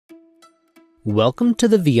Welcome to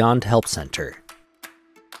the Vyond Help Center.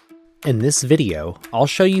 In this video, I'll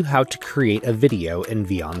show you how to create a video in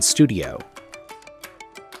Vyond Studio.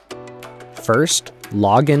 First,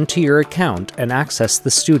 log into your account and access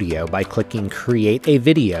the studio by clicking Create a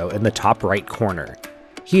Video in the top right corner.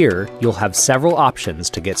 Here, you'll have several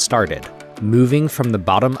options to get started. Moving from the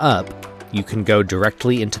bottom up, you can go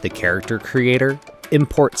directly into the character creator,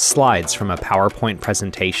 import slides from a PowerPoint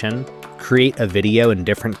presentation, create a video in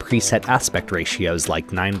different preset aspect ratios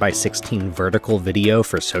like 9:16 vertical video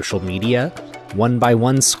for social media,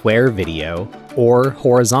 1:1 square video, or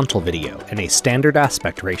horizontal video in a standard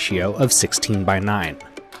aspect ratio of 16:9.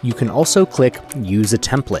 You can also click Use a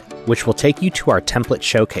Template, which will take you to our template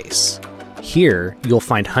showcase. Here, you'll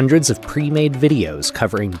find hundreds of pre-made videos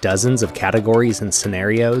covering dozens of categories and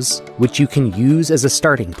scenarios, which you can use as a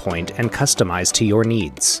starting point and customize to your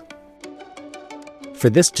needs. For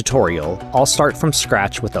this tutorial, I'll start from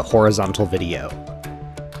scratch with a horizontal video.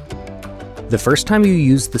 The first time you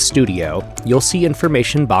use the studio, you'll see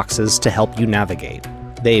information boxes to help you navigate.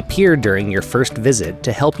 They appear during your first visit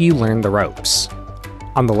to help you learn the ropes.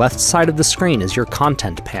 On the left side of the screen is your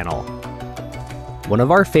content panel. One of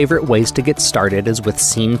our favorite ways to get started is with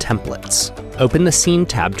scene templates. Open the Scene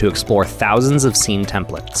tab to explore thousands of scene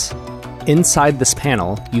templates. Inside this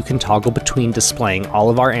panel, you can toggle between displaying all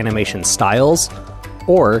of our animation styles,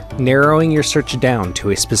 or narrowing your search down to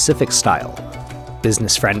a specific style: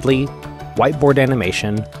 business-friendly, whiteboard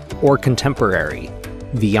animation, or contemporary.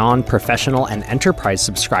 Vyond Professional and Enterprise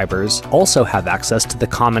subscribers also have access to the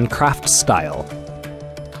Common Craft style.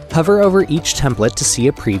 Hover over each template to see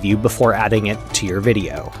a preview before adding it to your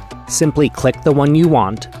video. Simply click the one you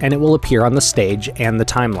want, and it will appear on the stage and the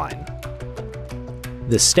timeline.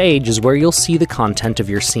 The stage is where you'll see the content of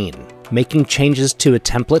your scene. Making changes to a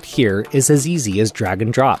template here is as easy as drag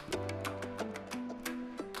and drop.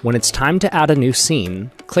 When it's time to add a new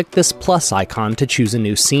scene, click this plus icon to choose a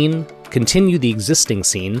new scene, continue the existing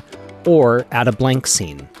scene, or add a blank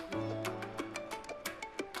scene.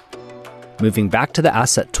 Moving back to the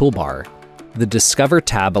Asset toolbar, the Discover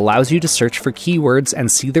tab allows you to search for keywords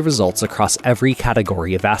and see the results across every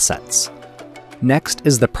category of assets. Next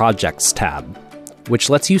is the Projects tab, which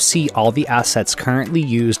lets you see all the assets currently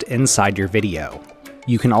used inside your video.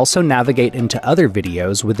 You can also navigate into other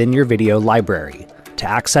videos within your video library to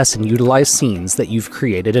access and utilize scenes that you've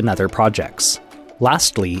created in other projects.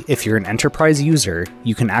 Lastly, if you're an enterprise user,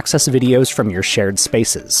 you can access videos from your shared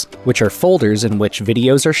spaces, which are folders in which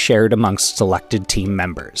videos are shared amongst selected team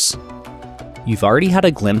members. You've already had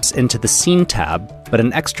a glimpse into the Scene tab, but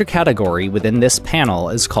an extra category within this panel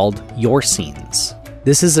is called Your Scenes.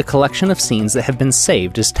 This is a collection of scenes that have been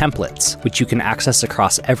saved as templates, which you can access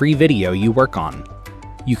across every video you work on.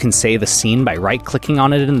 You can save a scene by right-clicking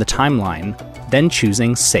on it in the timeline, then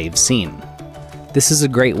choosing Save Scene. This is a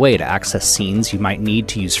great way to access scenes you might need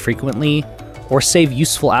to use frequently, or save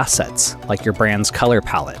useful assets, like your brand's color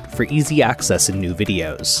palette, for easy access in new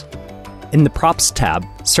videos. In the Props tab,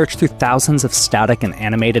 search through thousands of static and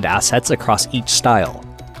animated assets across each style.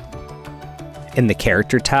 In the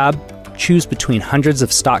Character tab, choose between hundreds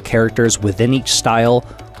of stock characters within each style,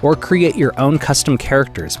 or create your own custom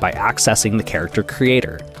characters by accessing the character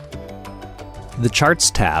creator. The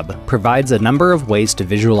Charts tab provides a number of ways to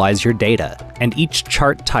visualize your data, and each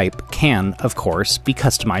chart type can, of course, be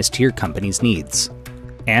customized to your company's needs.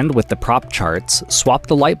 And with the Prop Charts, swap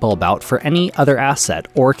the light bulb out for any other asset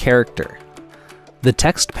or character. The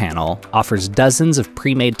Text panel offers dozens of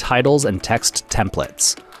pre-made titles and text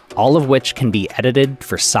templates, all of which can be edited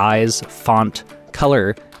for size, font,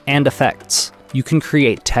 color, and effects. You can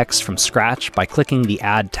create text from scratch by clicking the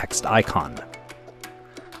Add Text icon.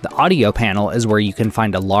 The Audio panel is where you can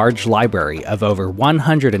find a large library of over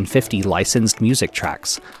 150 licensed music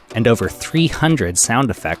tracks and over 300 sound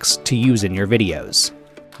effects to use in your videos.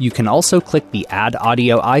 You can also click the Add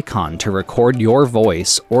Audio icon to record your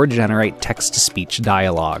voice or generate text-to-speech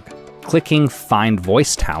dialogue. Clicking Find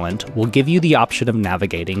Voice Talent will give you the option of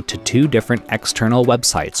navigating to 2 different external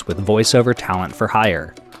websites with voiceover talent for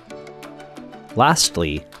hire.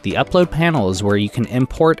 Lastly, the Upload panel is where you can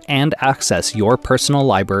import and access your personal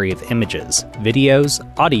library of images, videos,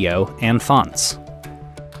 audio, and fonts.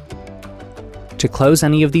 To close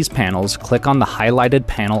any of these panels, click on the highlighted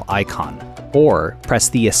panel icon, or press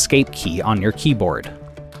the Escape key on your keyboard.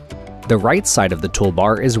 The right side of the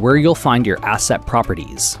toolbar is where you'll find your asset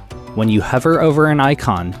properties. When you hover over an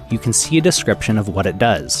icon, you can see a description of what it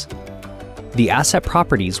does. The asset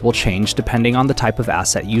properties will change depending on the type of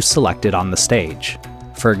asset you selected on the stage.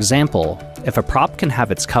 For example, if a prop can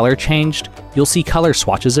have its color changed, you'll see color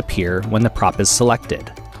swatches appear when the prop is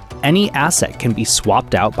selected. Any asset can be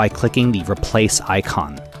swapped out by clicking the Replace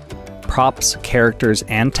icon. Props, characters,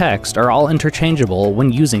 and text are all interchangeable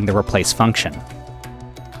when using the Replace function.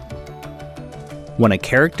 When a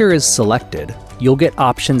character is selected, you'll get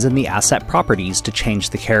options in the asset properties to change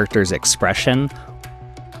the character's expression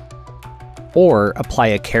or apply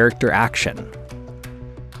a character action.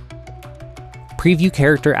 Preview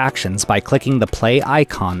character actions by clicking the play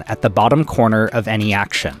icon at the bottom corner of any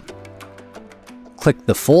action. Click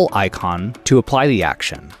the full icon to apply the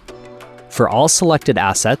action. For all selected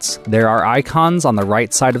assets, there are icons on the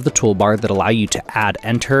right side of the toolbar that allow you to add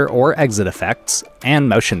enter or exit effects and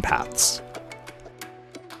motion paths.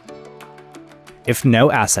 If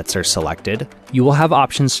no assets are selected, you will have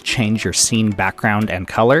options to change your scene background and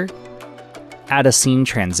color, add a scene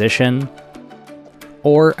transition,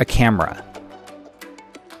 or a camera,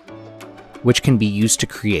 which can be used to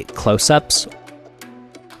create close-ups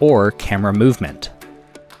or camera movement.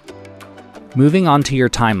 Moving on to your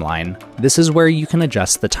timeline, this is where you can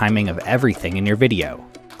adjust the timing of everything in your video.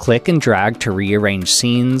 Click and drag to rearrange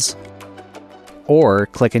scenes, or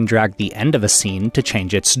click and drag the end of a scene to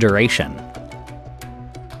change its duration.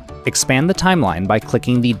 Expand the timeline by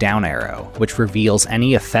clicking the down arrow, which reveals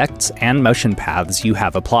any effects and motion paths you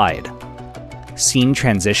have applied. Scene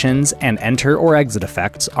transitions and enter or exit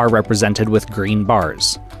effects are represented with green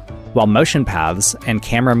bars, while motion paths and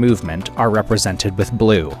camera movement are represented with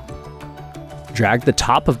blue. Drag the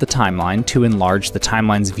top of the timeline to enlarge the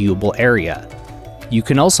timeline's viewable area. You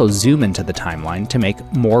can also zoom into the timeline to make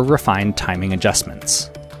more refined timing adjustments.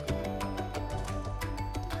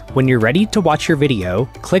 When you're ready to watch your video,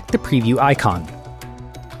 click the preview icon.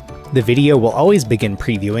 The video will always begin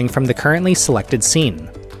previewing from the currently selected scene.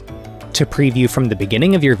 To preview from the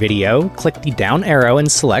beginning of your video, click the down arrow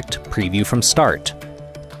and select Preview from Start.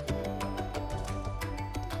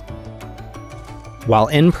 While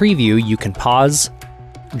in preview, you can pause,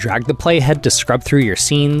 drag the playhead to scrub through your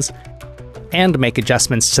scenes, and make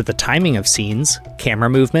adjustments to the timing of scenes, camera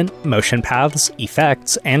movement, motion paths,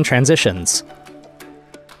 effects, and transitions.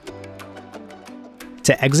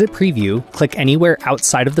 To exit preview, click anywhere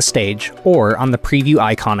outside of the stage or on the preview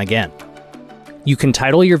icon again. You can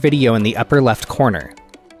title your video in the upper left corner.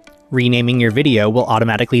 Renaming your video will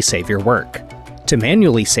automatically save your work. To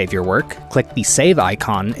manually save your work, click the Save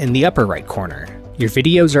icon in the upper right corner. Your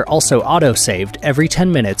videos are also auto-saved every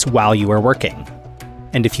 10 minutes while you are working.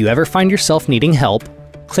 And if you ever find yourself needing help,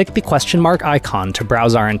 click the question mark icon to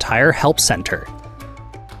browse our entire help center.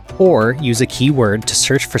 Or use a keyword to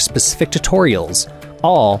search for specific tutorials,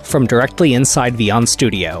 all from directly inside Vyond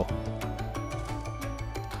Studio.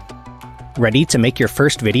 Ready to make your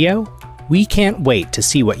first video? We can't wait to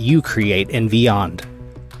see what you create in Vyond.